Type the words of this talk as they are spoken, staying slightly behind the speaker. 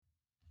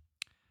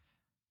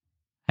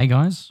Hey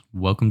guys,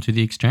 welcome to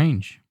The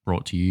Exchange,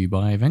 brought to you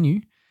by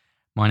Venue.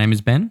 My name is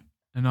Ben,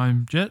 And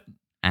I'm Jet.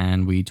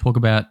 and we talk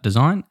about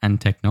design and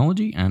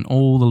technology and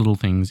all the little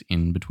things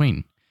in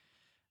between.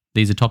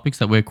 These are topics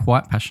that we're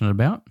quite passionate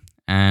about,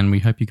 and we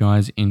hope you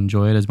guys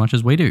enjoy it as much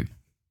as we do.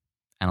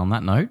 And on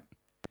that note,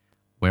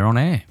 we're on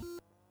air.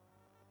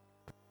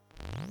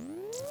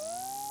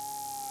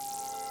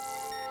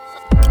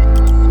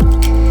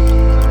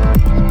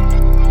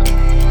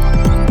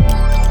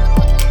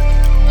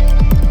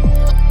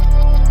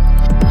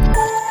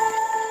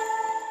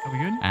 Are we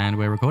good? And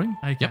we're recording?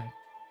 Okay. Yep.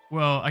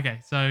 Well,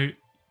 okay. So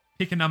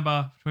pick a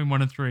number between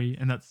 1 and 3,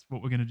 and that's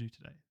what we're going to do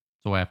today.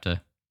 So I have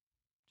to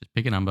just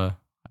pick a number.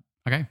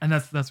 Okay. And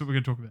that's what we're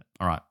going to talk about.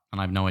 All right.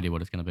 And I have no idea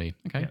what it's going to be.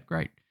 Okay, Yep.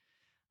 great.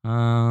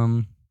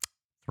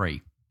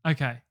 3.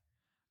 Okay.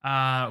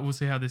 We'll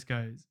see how this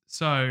goes.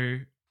 So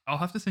I'll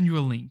have to send you a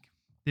link.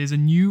 There's a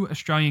new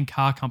Australian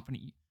car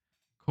company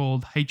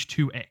called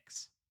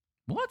H2X.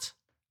 What?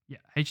 Yeah,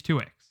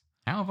 H2X.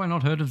 How have I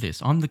not heard of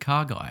this? I'm the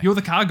car guy. You're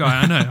the car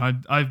guy. I know.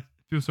 I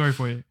feel sorry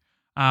for you.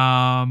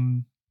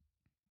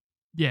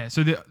 Yeah.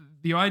 So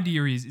the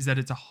idea is that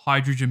it's a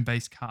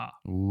hydrogen-based car.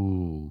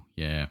 Ooh,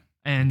 yeah.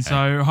 And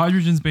so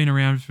hydrogen's been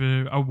around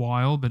for a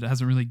while, but it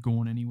hasn't really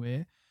gone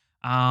anywhere.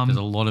 There's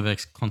a lot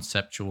of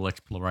conceptual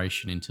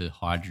exploration into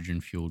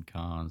hydrogen-fueled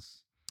cars.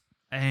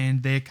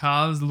 And their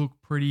cars look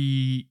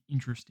pretty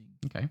interesting.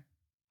 Okay.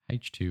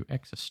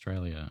 H2X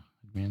Australia.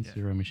 Advanced Yeah.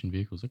 zero-emission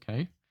vehicles.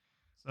 Okay.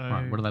 So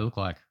Right, what do they look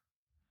like?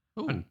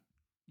 Ooh.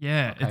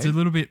 yeah, it's Okay. a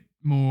little bit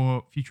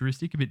more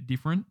futuristic, a bit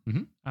different.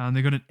 Mhm.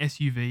 They've got an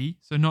SUV,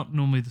 so not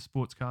normally the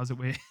sports cars that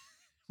we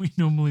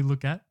normally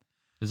look at.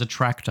 There's a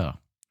tractor.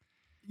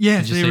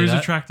 Yes, Did you there see is a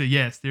that? tractor.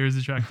 Yes, there is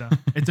a tractor.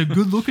 It's a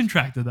good looking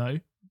tractor though.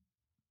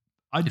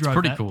 I'd It's drive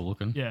pretty that. cool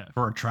looking. Yeah.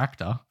 For a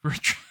tractor. For a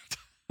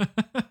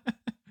tractor.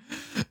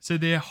 So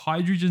they're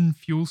hydrogen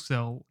fuel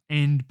cell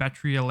and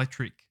battery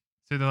electric.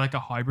 So they're like a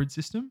hybrid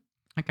system.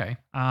 Okay.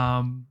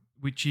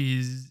 Which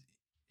is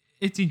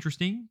it's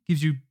interesting,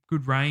 gives you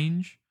good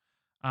range.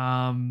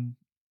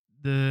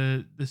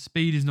 The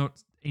speed is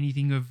not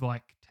anything of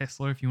like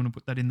Tesla, if you want to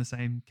put that in the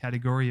same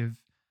category of.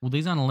 Well,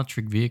 these aren't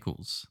electric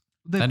vehicles.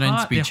 They're They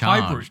don't be they're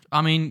charged. hybrid.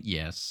 I mean,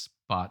 yes,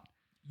 but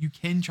You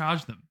can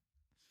charge them.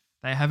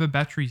 They have a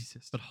battery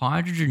system.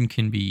 hydrogen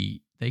can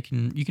be you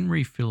can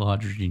refill a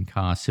hydrogen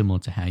car similar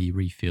to how you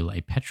refill a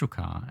petrol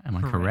car. Am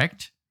I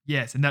correct?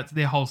 Yes, and that's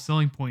their whole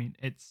selling point.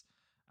 It's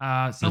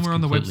somewhere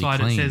on the completely website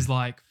clean. it says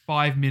like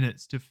 5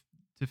 minutes to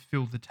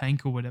fill the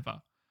tank or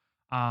whatever,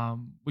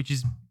 which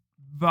is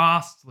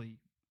vastly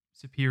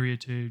superior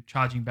to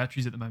charging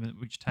batteries at the moment,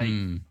 which take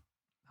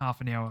half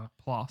an hour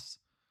plus.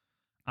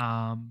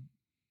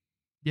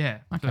 Yeah.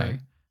 Okay.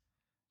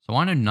 So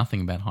I know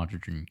nothing about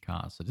hydrogen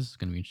cars, so this is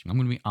going to be interesting. I'm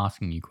going to be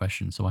asking you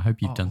questions, so I hope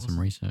you've Oh, done some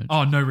awesome. research.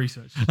 Oh, no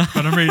research,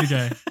 but I'm ready to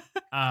go.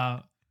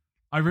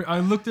 I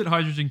looked at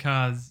hydrogen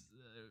cars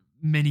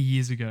many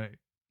years ago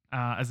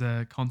as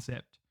a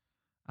concept,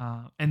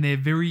 and they're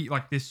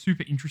they're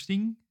super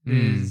interesting.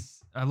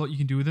 There's a lot you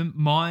can do with them.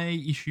 My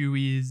issue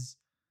is,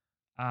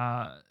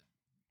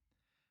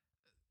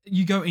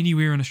 you go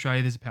anywhere in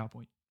Australia, there's a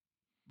PowerPoint,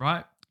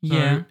 right? So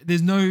Yeah.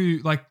 there's no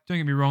don't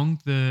get me wrong,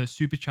 the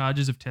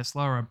superchargers of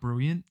Tesla are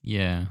brilliant.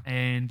 Yeah.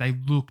 And they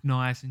look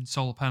nice in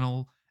solar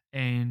panel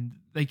and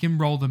they can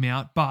roll them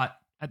out. But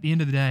at the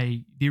end of the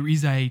day, there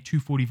is a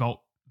 240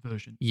 volt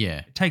version. Yeah.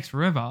 It takes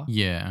forever,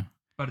 Yeah.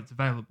 but it's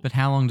available. But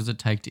how long does it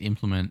take to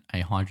implement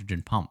a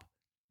hydrogen pump?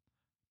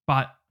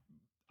 But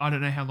I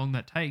don't know how long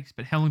that takes,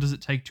 but how long does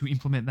it take to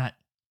implement that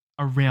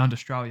around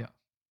Australia?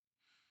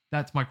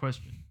 That's my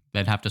question.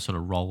 They'd have to sort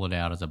of roll it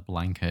out as a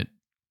blanket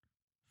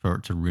for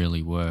it to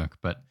really work.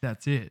 But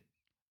That's it.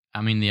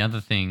 I mean, the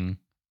other thing,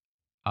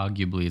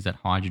 arguably, is that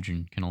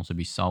hydrogen can also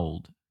be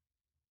sold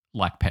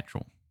like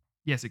petrol.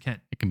 Yes, it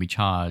can. It can be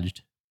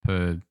charged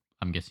per,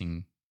 I'm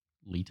guessing,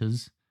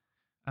 liters.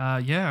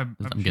 Yeah,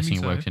 I'm guessing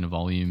it works in a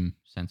volume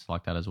sense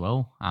like that as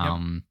well.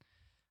 Yep.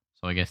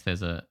 So I guess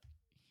there's a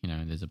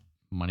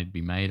money to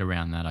be made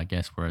around that, I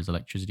guess. Whereas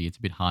electricity, it's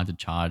a bit hard to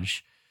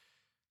charge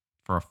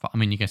for I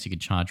mean, I guess you could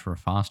charge for a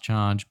fast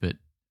charge, but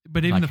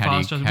even the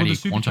fast chargers, how well, do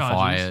the you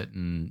quantify superchargers, it?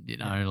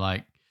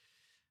 And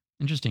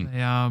interesting.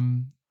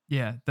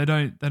 they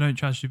don't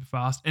charge super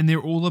fast, and they're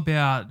all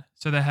about.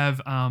 So they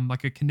have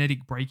like a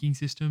kinetic braking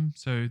system,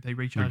 so they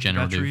recharge the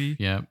battery.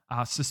 Yeah.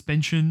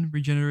 Suspension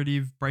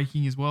regenerative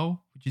braking as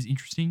well, which is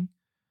interesting.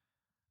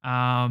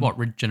 What,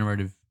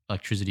 regenerative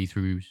electricity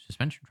through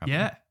suspension travel?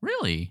 Yeah.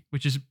 Really?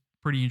 Which is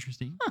pretty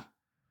interesting.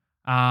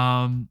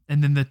 And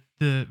then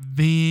the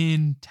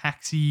van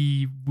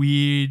taxi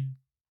weird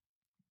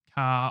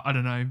car, I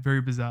don't know,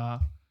 very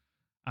bizarre.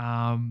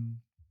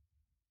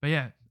 But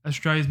yeah,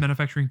 Australia's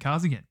manufacturing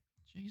cars again.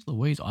 Jeez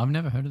Louise, I've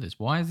never heard of this.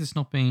 Why has this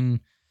not been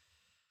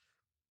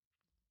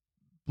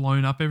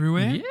Blown up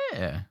everywhere?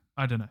 Yeah.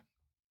 I don't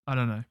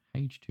know.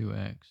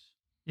 H2X.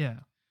 Yeah.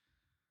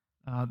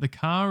 The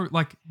car,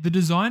 like the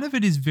design of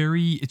it is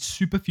it's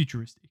super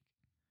futuristic.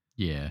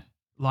 Yeah.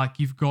 like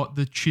you've got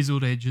the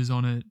chiseled edges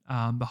on it.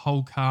 The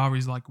whole car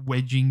is like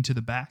wedging to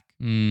the back.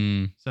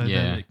 So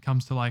that it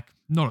comes to like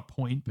not a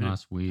point, but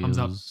nice it wheels, comes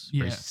up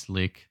very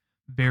slick,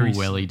 very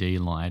cool slick.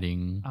 LED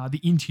lighting. The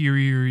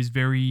interior is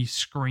very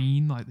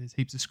screen, like there's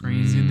heaps of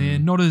screens in there.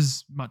 Not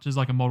as much as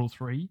like a Model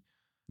 3,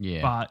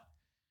 but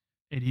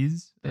it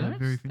is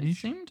very finished. They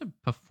seem to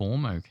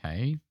perform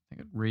okay. They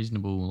got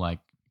reasonable like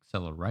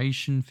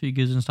acceleration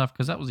figures and stuff.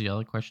 Because that was the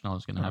other question I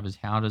was going to have: is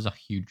how does a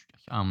huge,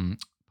 a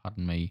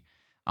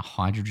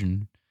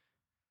hydrogen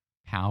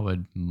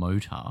powered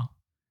motor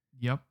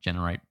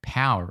generate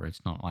power?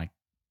 It's not like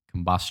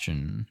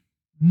combustion.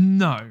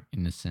 No.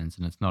 In a sense,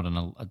 and it's not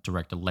a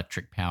direct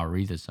electric power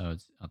either. So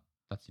it's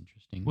that's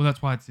interesting. Well,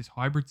 that's why it's this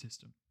hybrid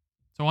system.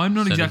 So I'm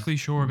not exactly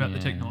sure about the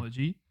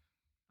technology.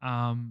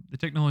 The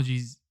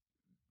technology's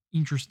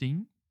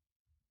interesting,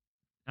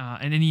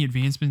 and any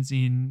advancements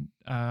in.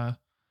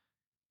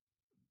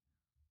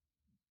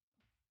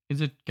 Is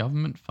it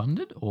government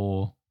funded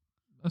or?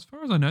 As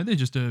far as I know, they're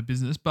just a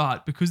business,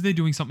 but because they're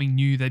doing something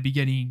new, they'd be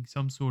getting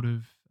some sort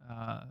of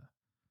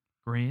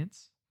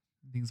grants,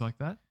 things like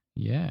that.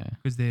 Yeah,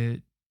 because they're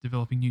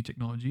developing new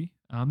technology.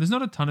 There's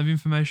not a ton of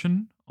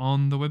information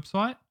on the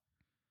website,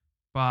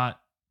 but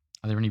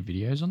are there any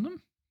videos on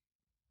them?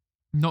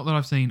 Not that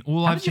I've seen.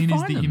 All I've seen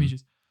is the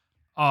images.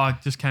 Oh, I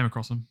just came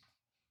across them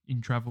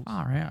in travels.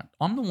 Far out.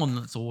 I'm the one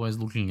that's always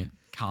looking at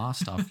car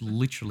stuff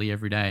literally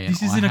every day.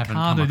 This isn't a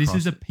car though. This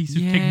is a piece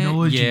of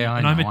technology. Yeah,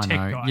 I'm a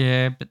tech guy.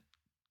 Yeah, but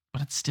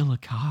it's still a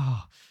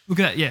car. Look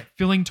at that. Yeah,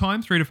 filling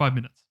time 3 to 5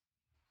 minutes.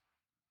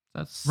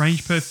 That's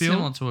range per fill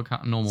similar to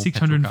a normal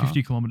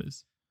 650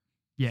 kilometers.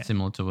 Yeah,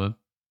 similar to a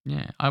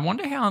I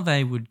wonder how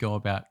they would go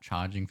about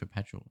charging for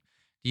petrol.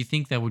 Do you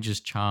think they would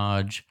just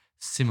charge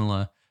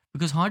similar?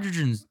 Because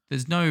hydrogen's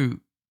there's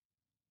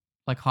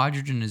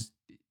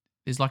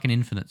like an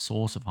infinite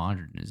source of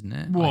hydrogen, isn't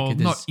it? Well, like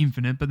not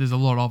infinite, but there's a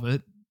lot of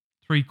it.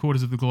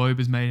 3/4 of the globe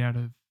is made out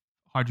of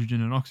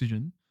hydrogen and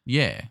oxygen.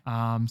 Yeah.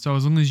 So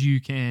as long as you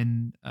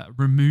can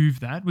remove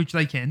that, which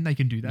they can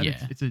do that.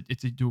 Yeah. It's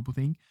a doable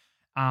thing.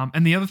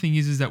 And the other thing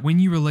is that when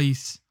you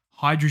release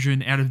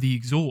hydrogen out of the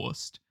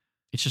exhaust,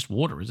 it's just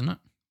water, isn't it?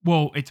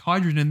 Well, it's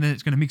hydrogen, and then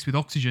it's going to mix with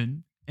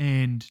oxygen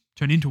and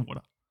turn into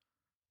water.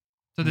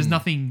 So there's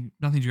nothing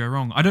to go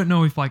wrong. I don't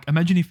know if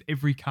imagine if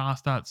every car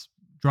starts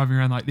driving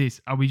around like this.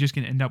 Are we just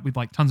going to end up with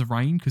like tons of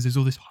rain because there's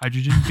all this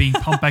hydrogen being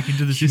pumped back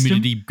into the system?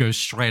 Humidity goes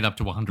straight up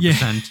to 100%.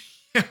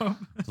 Yeah.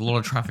 There's a lot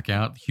of traffic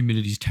out. The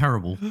humidity's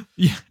terrible.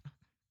 Yeah.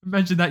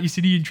 Imagine that you're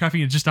sitting in traffic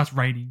and it just starts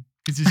raining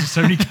because there's just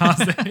so many cars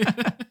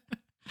there.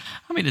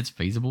 I mean, it's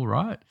feasible,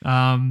 right?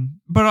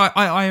 But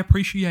I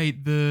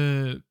appreciate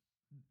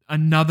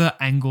another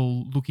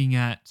angle looking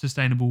at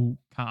sustainable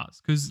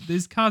cars because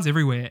there's cars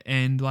everywhere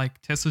and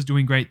like Tesla's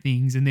doing great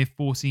things and they're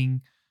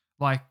forcing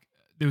there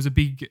was a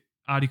big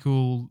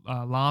article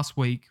last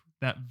week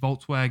that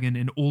Volkswagen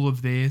and all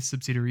of their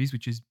subsidiaries,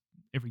 which is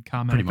every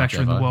car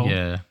manufacturer in the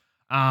world,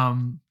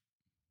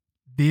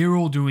 they're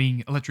all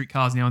doing electric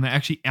cars now and they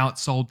actually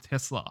outsold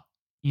Tesla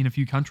in a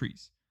few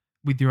countries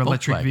with their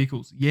electric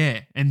vehicles.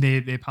 Yeah, and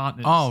they're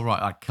partners. Oh,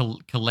 right. Like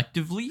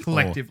collectively?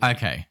 Collectively.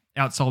 Okay.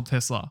 Outsold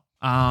Tesla.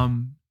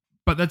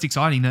 But that's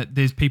exciting that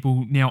there's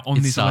people now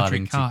on this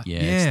electric car.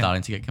 It's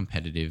starting to get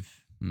competitive.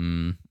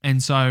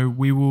 And so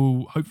we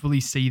will hopefully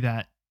see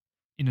that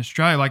in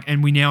Australia.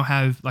 And we now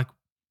have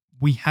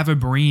we have a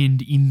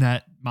brand in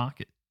that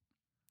market.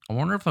 I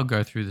wonder if they'll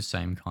go through the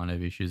same kind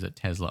of issues that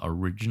Tesla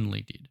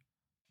originally did.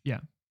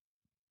 Yeah.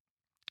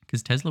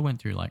 Because Tesla went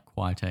through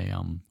quite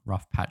a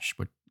rough patch,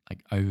 but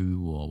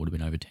would have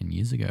been over 10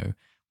 years ago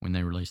when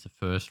they released the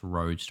first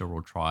Roadster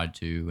or tried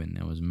to, and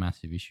there was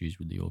massive issues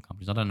with the oil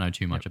companies. I don't know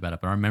too much about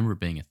it, but I remember it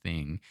being a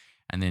thing.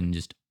 And then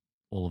just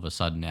all of a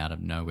sudden out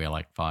of nowhere,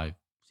 5-6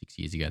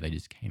 years ago, they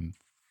just came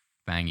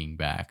fanging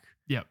back.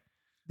 Yep.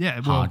 Yeah.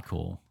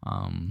 Hardcore.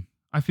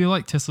 I feel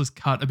like Tesla's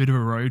cut a bit of a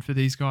road for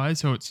these guys.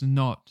 So it's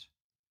not,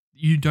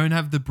 you don't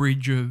have the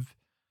bridge of,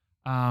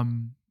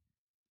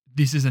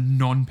 this is a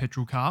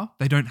non-petrol car.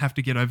 They don't have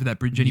to get over that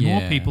bridge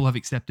anymore. Yeah. People have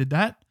accepted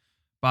that.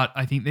 But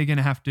I think they're going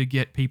to have to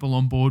get people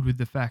on board with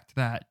the fact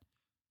that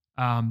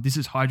this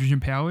is hydrogen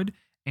powered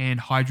and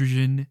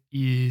hydrogen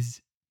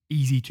is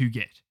easy to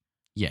get.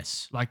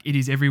 Yes. It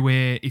is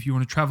everywhere. If you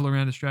want to travel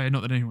around Australia,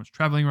 not that anyone's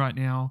traveling right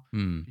now.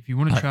 If you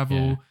want to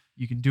travel,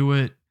 you can do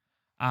it.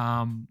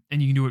 And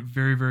you can do it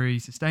very, very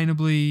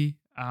sustainably.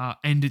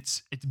 And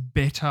it's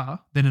better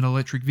than an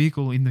electric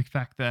vehicle in the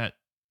fact that,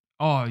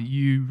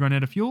 you run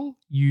out of fuel,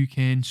 you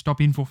can stop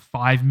in for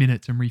 5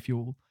 minutes and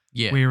refuel.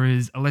 Yeah.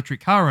 Whereas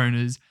electric car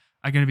owners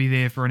are going to be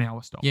there for an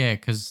hour stop. Yeah,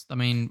 because,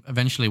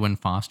 eventually when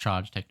fast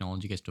charge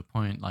technology gets to a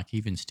point,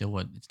 even still,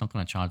 it's not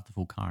going to charge the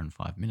full car in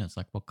 5 minutes.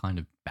 What kind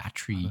of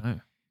battery? I don't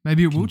know.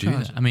 Maybe it will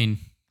charge that?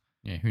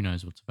 Who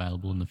knows what's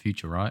available in the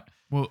future, right?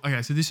 Well,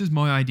 okay, so this is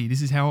my idea.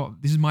 This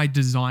is my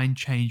design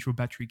change for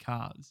battery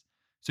cars.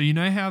 So you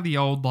know how the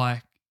old,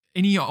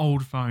 any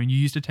old phone, you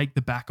used to take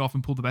the back off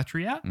and pull the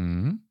battery out,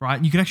 right?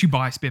 And you could actually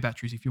buy spare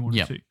batteries if you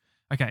wanted to.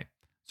 Okay,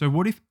 so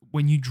what if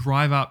when you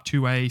drive up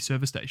to a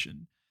service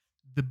station,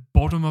 the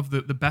bottom of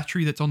the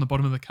battery that's on the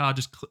bottom of the car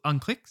just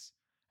unclicks,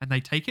 and they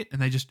take it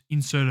and they just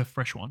insert a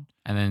fresh one.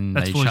 And then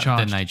That's fully charged.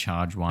 then they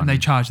charge one. And they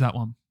charge that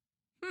one.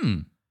 Hmm.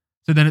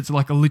 So then it's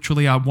like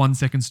literally a 1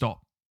 second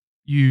stop.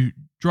 You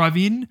drive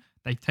in,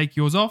 they take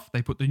yours off,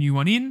 they put the new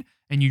one in,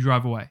 and you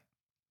drive away.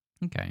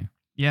 Okay.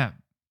 Yeah.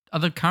 Are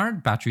the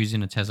current batteries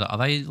in a Tesla, are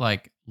they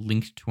like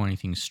linked to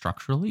anything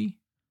structurally?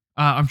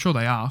 I'm sure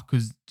they are,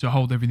 because to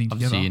hold everything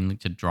Obviously, together.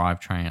 linked to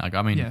drivetrain. Like,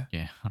 I mean,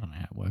 Yeah. I don't know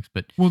how it works,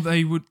 but Well,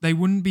 they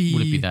wouldn't be.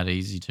 would it be that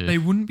easy to? They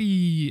wouldn't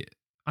be.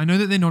 I know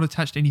that they're not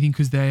attached to anything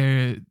because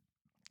their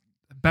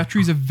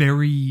batteries are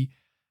very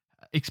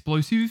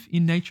explosive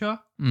in nature.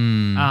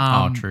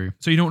 True.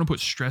 So you don't want to put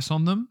stress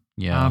on them.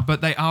 Yeah. But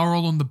they are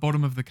all on the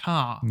bottom of the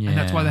car. And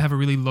that's why Yeah. they have a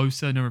really low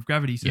center of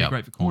gravity. So they're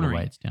great for All the cornering.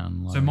 weight's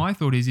down low. So my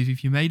thought is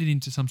if you made it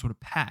into some sort of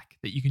pack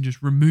that you can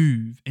just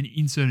remove and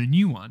insert a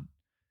new one,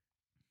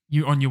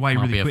 you're on your way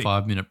Might really be quick. a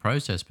 5-minute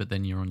process, but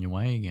then you're on your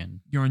way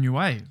again. You're on your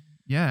way.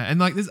 Yeah. And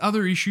like there's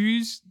other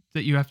issues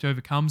that you have to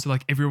overcome. So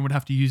like everyone would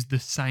have to use the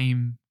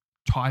same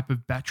type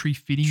of battery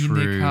fitting in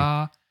their True.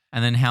 car.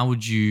 And then how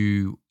would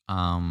you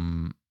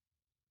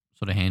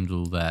sort of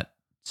handle that?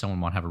 Someone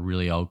might have a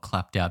really old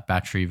clapped out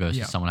battery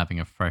versus someone having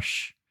a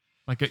fresh.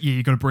 Like,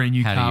 you got a brand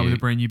new How do car with you- a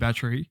brand new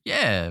battery.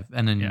 Yeah.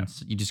 And then Yeah.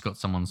 you just got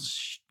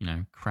someone's,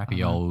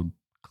 crappy Uh-huh. old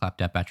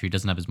clapped out battery.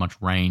 Doesn't have as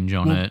much range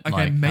on Well, it. okay, Like,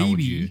 how would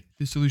maybe you-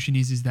 the solution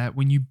is that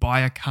when you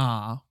buy a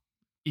car,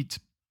 it's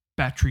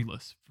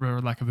batteryless, for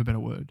lack of a better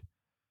word.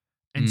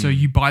 And so Mm.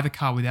 you buy the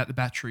car without the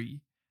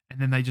battery, and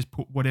then they just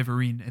put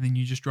whatever in, and then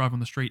you just drive on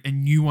the street,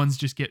 and new ones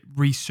just get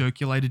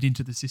recirculated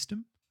into the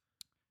system.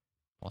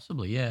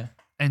 Possibly, yeah.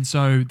 And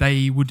so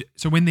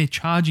so when they're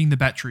charging the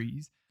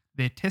batteries,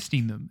 they're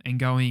testing them and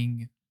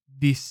going,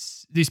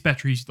 this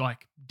battery's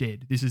like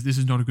dead. This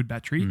is not a good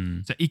battery.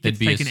 Mm. So it There'd gets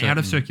be a taken out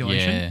of certain-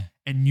 circulation, yeah.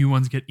 and new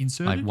ones get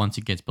inserted. Like once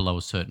it gets below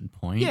a certain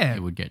point, Yeah.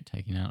 it would get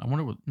taken out. I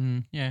wonder what.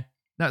 Yeah.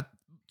 That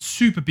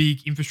super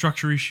big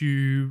infrastructure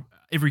issue.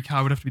 Every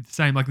car would have to be the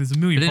same. Like there's a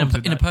million But problems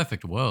with in a that.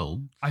 perfect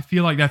world, I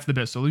feel like that's the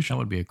best solution. that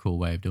would be a cool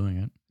way of doing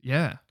it.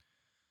 Yeah.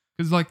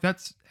 Because like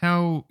that's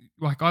how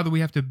like either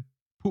we have to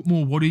put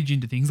more wattage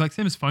into things, like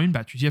same as phone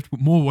batteries, you have to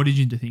put more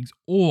wattage into things,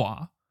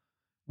 or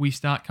we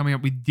start coming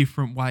up with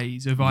different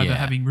ways of either Yeah.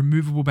 having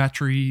removable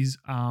batteries,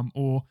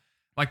 or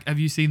like have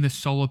you seen the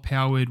solar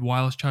powered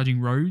wireless charging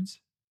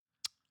roads?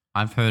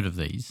 I've heard of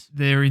these.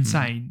 They're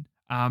insane.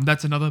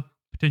 That's another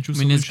potential I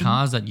mean, there's solution.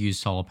 cars that use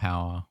solar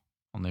power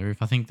on their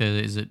roof. I think there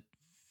is it.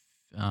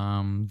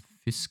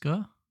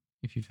 Fisker,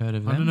 if you've heard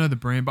of them. I don't know the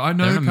brand, but I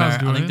know They're the cars I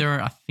doing think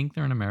it.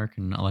 they're an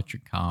American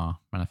electric car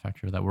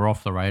manufacturer that were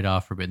off the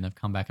radar for a bit, and they've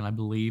come back. And I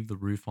believe the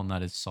roof on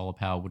that is solar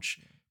power, which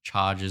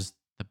charges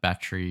the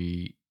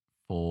battery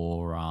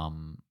for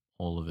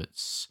all of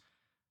its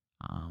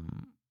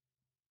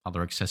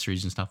other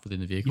accessories and stuff within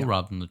the vehicle, Yeah.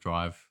 rather than the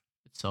drive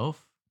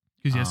itself.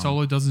 Because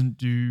solar wouldn't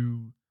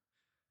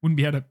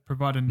be able to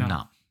provide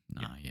enough.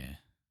 No, yeah.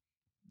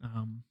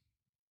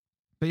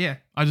 But yeah,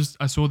 I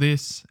saw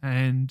this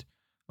and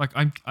like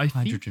I think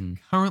Hydrogen.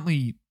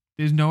 currently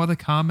there's no other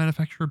car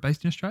manufacturer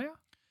based in Australia.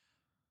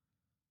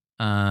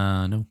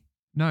 No.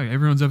 No,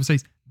 everyone's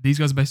overseas. These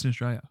guys are based in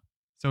Australia,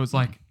 so it's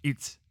like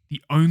it's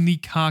the only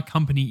car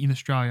company in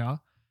Australia,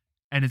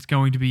 and it's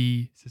going to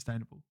be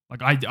sustainable.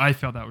 Like I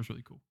felt that was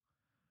really cool.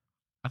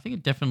 I think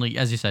it definitely,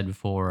 as you said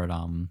before,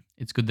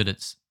 it's good that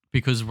it's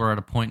because we're at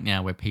a point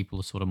now where people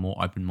are sort of more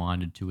open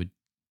minded to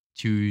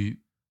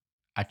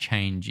a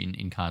change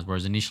in cars.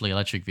 Whereas initially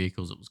electric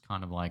vehicles, it was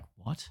kind of like,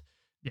 what?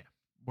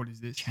 What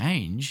is this?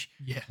 Change?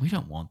 Yeah. We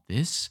don't want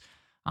this.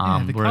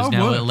 The Whereas car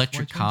now works. Why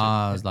electric change it?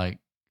 cars Yeah. like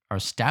are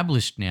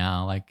established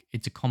now. Like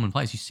it's a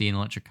commonplace. You see an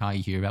electric car,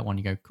 you hear about one,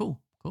 you go, cool.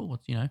 What's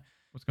What's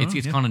going on?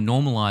 it's Yeah. kind of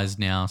normalized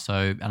now.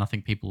 So, and I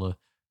think people are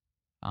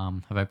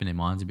have opened their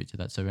minds a bit to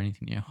that. So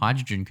anything,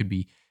 hydrogen could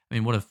be. I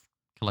mean, what if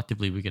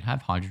collectively we could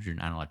have hydrogen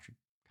and electric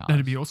cars?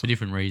 That'd be awesome. For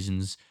different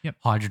reasons. Yep.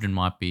 Hydrogen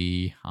might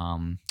be,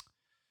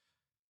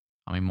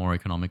 more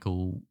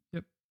economical.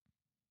 Yep.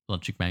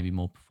 Electric maybe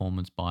more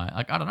performance by,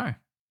 like, I don't know.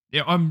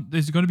 Yeah,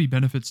 there's going to be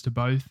benefits to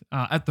both.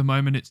 At the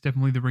moment, it's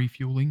definitely the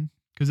refueling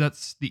because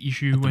that's the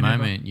issue. At the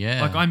moment,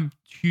 yeah. Like I'm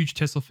a huge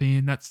Tesla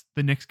fan. That's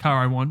the next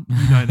car I want.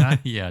 You know that.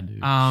 Yeah, I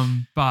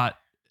do. But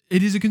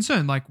it is a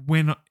concern. Like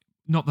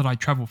not that I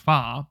travel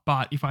far,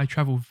 but if I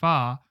travel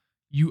far,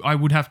 I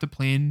would have to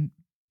plan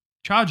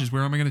charges.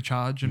 Where am I going to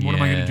charge, and what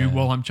am I going to do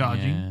while I'm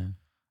charging?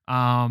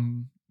 Yeah.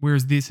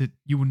 Whereas this,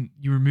 you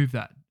remove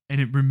that, and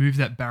it removes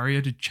that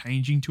barrier to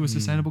changing to a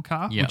sustainable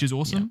car, Yep, which is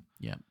awesome.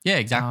 Yeah,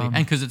 exactly.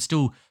 And because it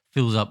still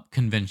fills up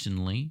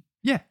conventionally.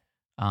 Yeah.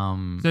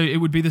 So it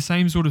would be the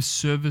same sort of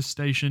service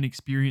station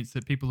experience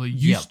that people are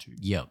used to.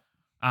 Yep.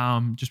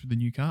 Just with a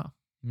new car.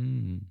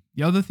 Mm.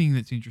 The other thing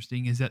that's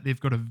interesting is that they've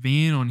got a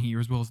van on here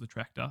as well as the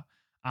tractor,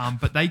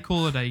 but they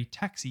call it a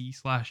taxi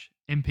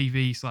 /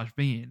 MPV /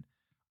 van.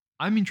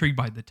 I'm intrigued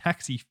by the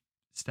taxi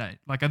state.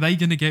 Like, are they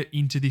going to get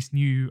into this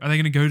new? Are they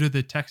going to go to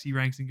the taxi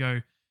ranks and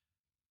go,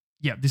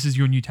 "Yeah, this is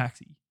your new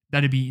taxi"?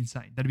 That'd be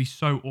insane. That'd be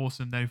so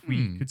awesome. That if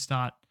we could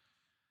start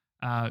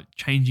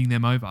changing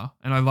them over.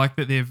 And I like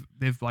that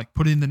they've like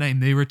put in the name.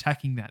 They're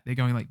attacking that. They're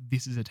going like,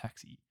 this is a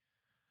taxi.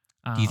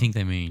 Do you think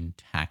they mean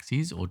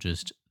taxis or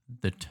just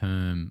the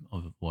term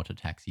of what a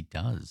taxi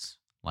does?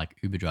 Like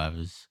Uber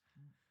drivers?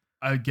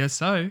 I guess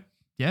so.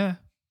 Yeah.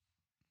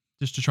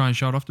 Just to try and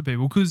show it off to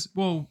people. Because,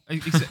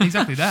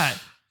 exactly that.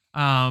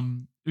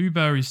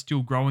 Uber is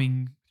still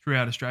growing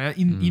throughout Australia.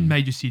 In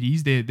major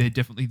cities, they're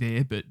definitely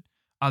there, but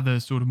other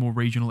sort of more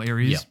regional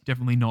areas,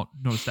 definitely not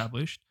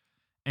established.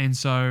 And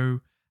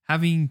so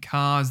having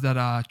cars that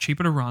are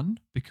cheaper to run,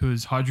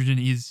 because hydrogen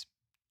is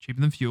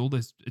cheaper than fuel,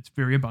 it's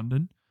very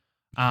abundant.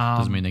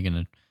 Doesn't mean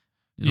it'll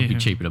be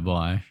cheaper to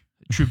buy.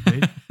 It should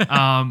be.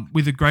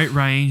 With a great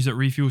range that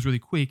refuels really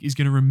quick is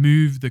going to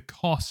remove the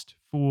cost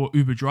for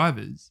Uber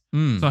drivers.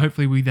 So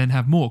hopefully we then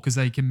have more because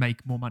they can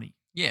make more money.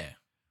 Yeah.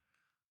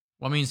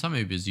 Well, I mean, some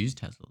Ubers use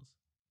Teslas.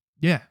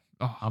 Yeah.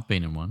 Oh, I've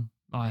been in one.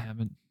 I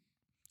haven't.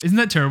 Isn't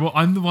that terrible?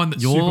 I'm the one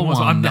that's You're super the wants.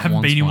 one I that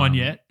haven't been in one wants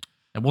yet.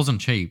 It wasn't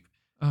cheap.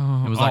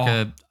 Oh, It was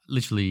like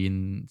literally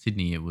in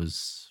Sydney, it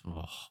was,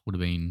 would have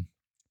been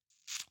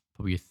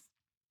probably a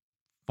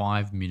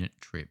 5-minute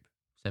trip,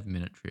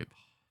 7-minute trip.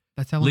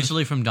 That's how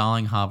literally from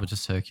Darling Harbour to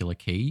Circular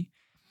Quay,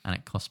 and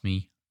it cost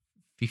me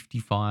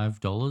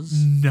 $55.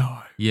 No.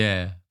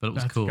 Yeah, but it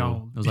was That's cool.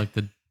 gold. It was like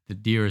the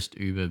dearest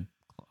Uber.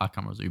 I can't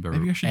remember, it was Uber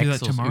Maybe I should X do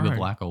that or tomorrow. Uber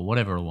Black or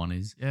whatever one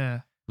is. It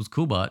Yeah. was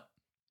cool, but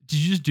Did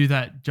you just do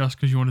that just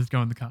because you wanted to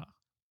go in the car?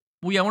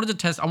 well, yeah, I wanted to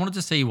test. I wanted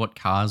to see what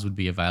cars would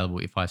be available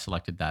if I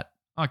selected that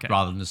Okay.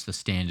 rather than just the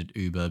standard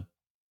Uber.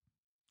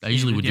 I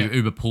usually would Standard, do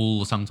Uber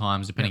Pool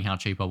sometimes, depending how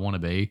cheap I want to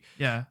be.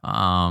 Yeah.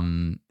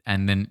 And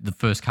then the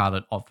first car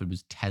that offered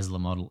was Tesla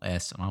Model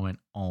S, and I went,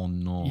 "Oh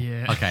no,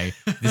 Yeah. okay,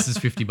 this is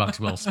 $50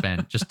 well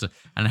spent."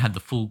 And it had the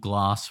full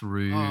glass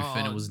roof,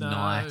 and it was no.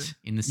 night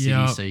in the city,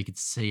 Yep. so you could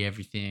see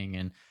everything.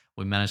 And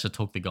we managed to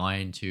talk the guy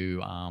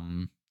into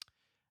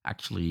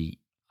actually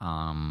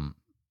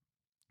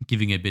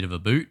giving it a bit of a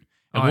boot.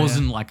 It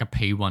wasn't like a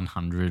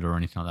P100 or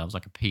anything like that. It was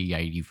like a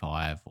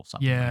P85 or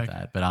something like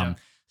that. But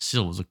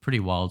still, it was a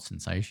pretty wild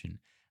sensation.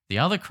 The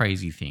other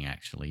crazy thing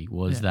actually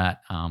was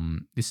that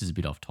this is a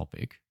bit off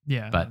topic.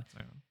 Yeah. But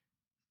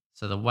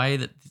so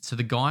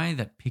the guy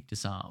that picked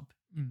us up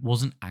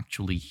wasn't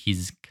actually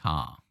his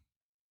car,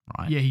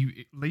 right? Yeah,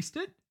 he leased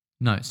it?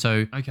 No,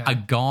 so Okay. a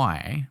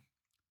guy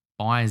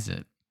buys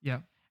it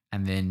Yep.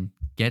 and then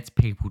gets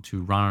people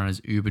to run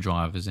as Uber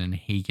drivers, and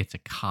he gets a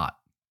cut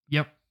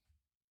Yep.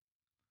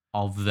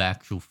 of the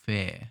actual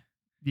fare.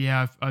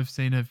 Yeah, I've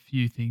seen a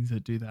few things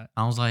that do that.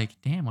 I was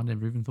like, damn, I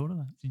never even thought of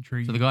that. It's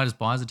intriguing. So the guy just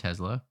buys a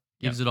Tesla,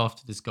 gives it off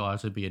to this guy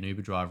to be an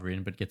Uber driver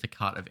in, but gets a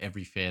cut of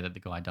every fare that the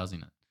guy does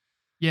in it.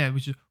 Yeah,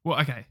 which is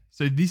okay.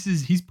 So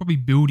he's probably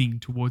building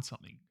towards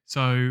something.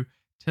 So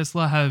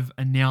Tesla have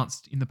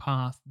announced in the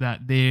past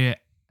that they're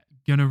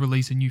gonna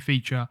release a new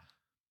feature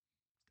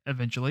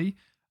eventually,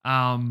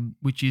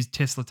 which is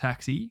Tesla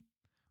Taxi,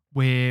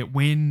 where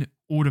when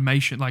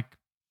automation like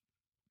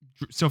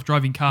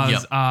self-driving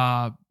cars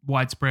are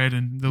widespread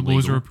and the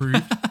laws are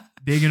approved,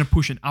 they're gonna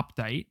push an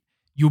update.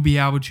 You'll be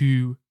able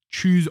to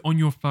choose on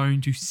your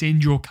phone to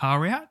send your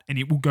car out, and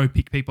it will go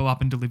pick people up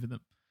and deliver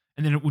them.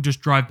 And then it will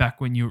just drive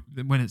back when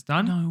it's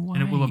done. No way.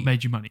 And it will have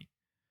made you money.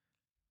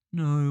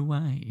 No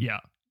way. Yeah.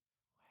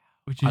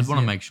 Which I'd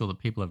want to make sure that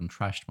people haven't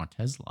trashed my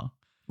Tesla.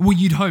 Well,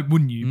 you'd hope,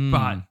 wouldn't you?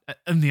 But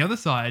on the other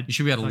side, You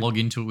should be able to log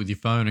into it with your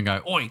phone and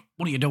go, "Oi,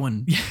 what are you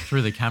doing?"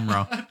 through the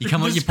camera. You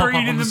The you pop up screen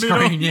on in the the middle,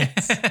 screen.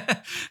 yes.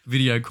 Yeah.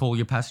 Video call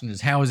your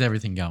passengers. How is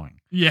everything going?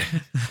 yeah,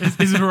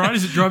 is it all right?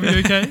 Is it driving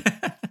okay?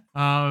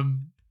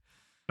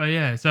 But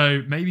yeah,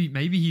 so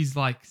maybe he's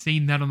like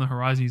seen that on the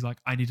horizon. He's like,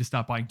 I need to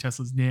start buying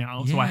Teslas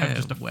now, so I have Yeah,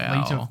 just a fleet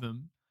wow. of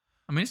them.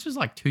 I mean, this was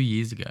like 2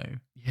 years ago.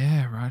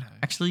 Yeah, right.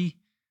 Actually,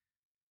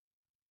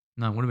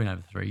 no, it would have been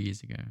over 3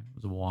 years ago. It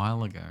was a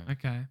while ago.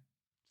 Okay,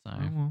 So,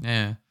 well.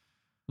 yeah. It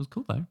was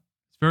cool, though.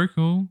 it's very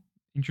cool,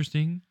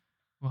 interesting.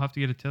 We'll have to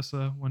get a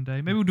Tesla one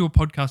day. Maybe we'll do a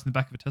podcast in the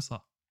back of a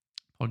Tesla.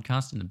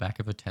 Podcast in the back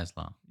of a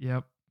Tesla.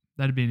 Yep,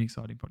 that'd be an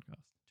exciting podcast.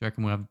 Do you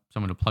reckon we'll have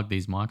someone to plug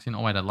these mics in?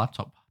 Oh, wait, a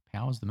laptop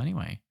powers them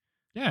anyway.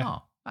 Yeah,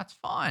 Oh, that's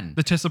fine.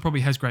 the Tesla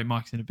probably has great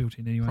mics in it built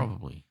in anyway.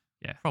 Probably.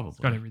 Yeah, Probably. it's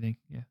got everything.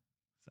 Yeah,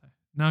 so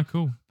no,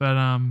 cool. But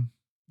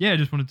yeah, I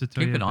just wanted to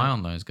tell you. Keep an about- eye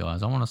on those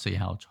guys. I want to see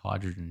how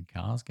hydrogen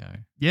cars go.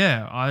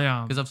 Yeah,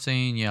 I Because I've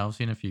seen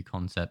a few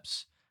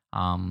concepts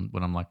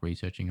when I'm like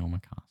researching all my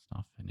car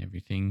stuff and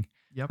everything.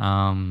 Yep.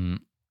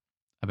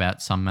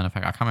 About some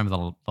manufacturer. I can't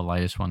remember the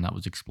latest one that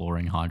was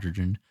exploring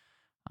hydrogen.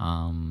 I'd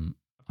have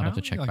to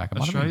Apparently, check like, back. It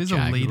might have been Australia's a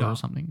Jaguar leader. or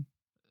something.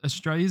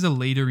 Australia's a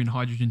leader in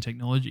hydrogen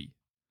technology.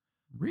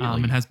 Really?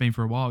 And has been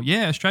for a while.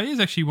 Yeah, Australia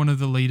is actually one of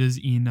the leaders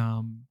in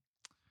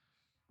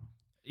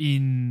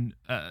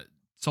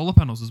solar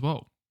panels as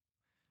well,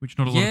 which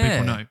not a lot of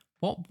people know.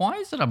 Why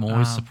is it I'm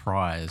always Um,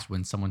 surprised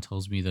when someone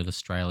tells me that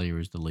Australia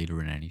is the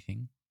leader in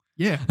anything?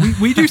 Yeah,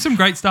 we do some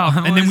great stuff,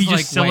 I'm and then we always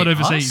just like, sell it wait,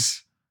 overseas.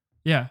 us?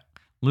 Yeah,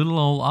 Little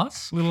old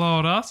us? little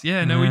old us.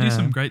 Yeah, no, we do Yeah.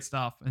 some great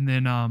stuff, and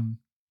then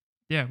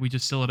we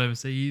just sell it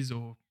overseas,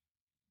 or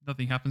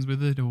nothing happens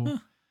with it,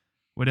 or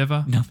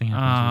whatever. Nothing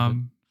happens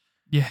with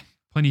it. Yeah,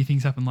 plenty of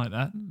things happen like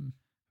that. Mm.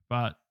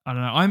 But I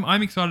don't know.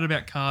 I'm excited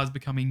about cars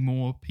becoming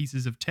more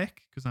pieces of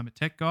tech because I'm a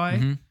tech guy,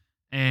 Mhm.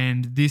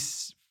 and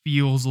this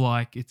feels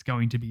like it's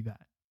going to be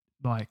that.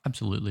 Like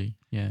Absolutely.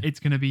 Yeah. it's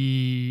going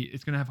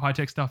to have high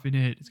tech stuff in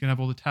it. It's going to have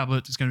all the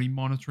tablets. It's going to be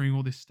monitoring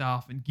all this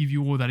stuff and give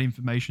you all that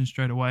information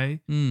straight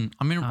away. I mean,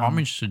 I'm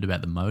interested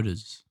about the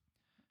motors.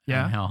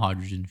 Yeah. And how a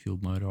hydrogen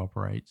fueled motor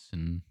operates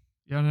and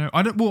Yeah,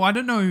 I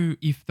don't know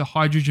if the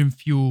hydrogen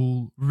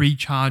fuel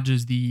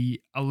recharges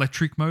the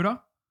electric motor,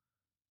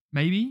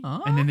 maybe,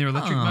 and then they're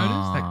electric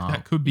motors.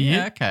 That could be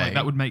it. Okay. Like,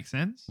 that would make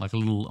sense. like a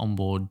little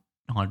onboard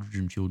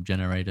hydrogen fueled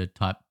generator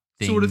type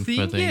thing. Sort of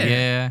thing,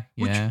 yeah.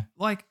 Which,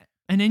 like,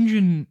 an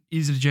engine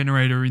is a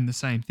generator in the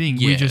same thing.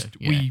 We Yeah.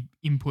 we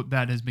input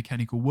that as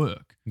mechanical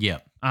work. Yeah.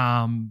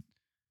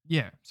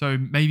 Yeah. So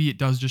maybe it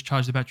does just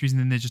charge the batteries, and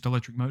then they're just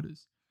electric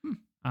motors.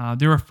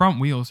 They're a front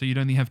wheel, so you'd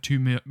only have two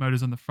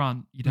motors on the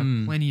front. You'd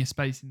have plenty of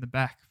space in the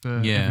back for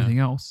everything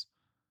else,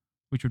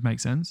 which would make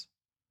sense.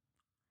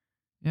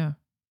 Yeah.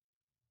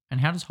 And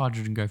how does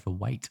hydrogen go for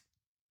weight?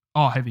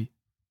 Oh, heavy.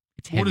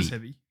 It's Water's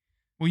heavy. heavy.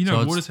 Well, you So know,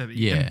 it's- water's heavy.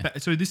 yeah.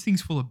 And so this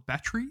thing's full of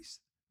batteries,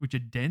 which are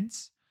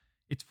dense.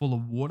 It's full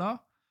of water.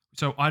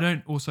 So I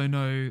don't also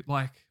know,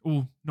 like,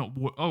 not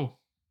water. Oh,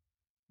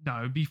 no,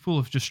 it'd be full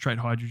of just straight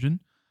hydrogen.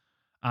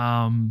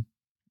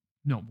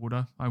 Not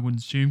water, I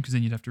wouldn't assume, because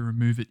then you'd have to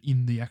remove it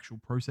in the actual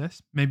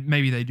process.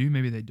 Maybe they do,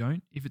 maybe they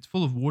don't. If it's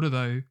full of water,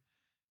 though,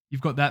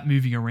 you've got that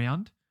moving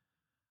around.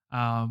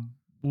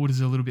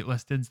 Water's a little bit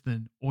less dense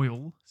than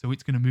oil, so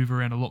it's going to move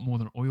around a lot more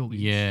than oil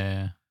is.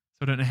 Yeah. So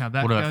I don't know how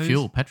that What about goes.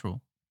 fuel?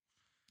 Petrol?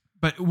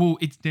 But,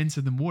 it's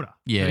denser than water.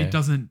 Yeah. So it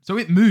doesn't, so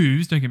it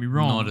moves, don't get me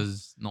wrong.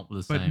 Not the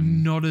but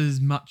same. not as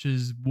much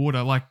as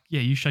water. Like,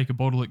 yeah, you shake a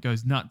bottle, it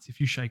goes nuts. If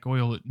you shake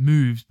oil, it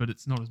moves, but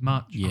it's not as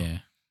much. Yeah.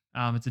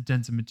 It's a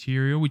denser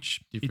material,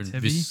 which Different. it's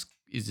heavy.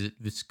 Is it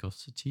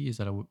viscosity? Is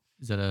that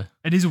a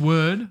It is a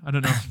word. I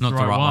don't know if it's not the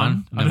right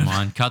one. I Never don't-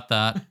 mind. Cut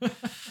that.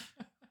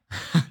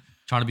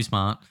 Trying to be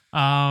smart.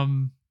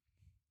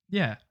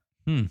 Yeah.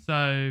 Hmm.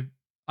 So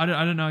I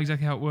don't know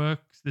exactly how it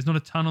works. There's not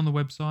a ton on the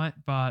website,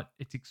 but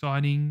it's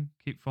exciting.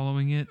 Keep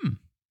following it.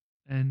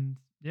 And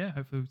yeah,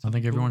 hopefully I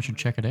think everyone should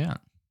check it out.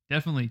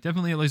 Definitely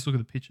at least look at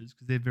the pictures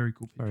because they're very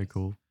cool pictures. Very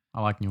cool.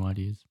 I like new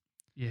ideas.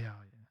 Yeah.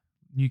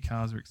 New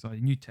cars are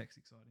exciting. New tech's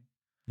exciting.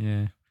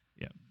 Yeah.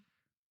 Yeah.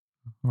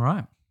 All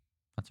right.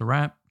 That's a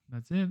wrap.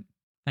 That's it.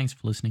 Thanks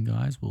for listening,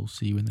 guys. We'll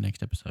see you in the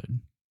next episode.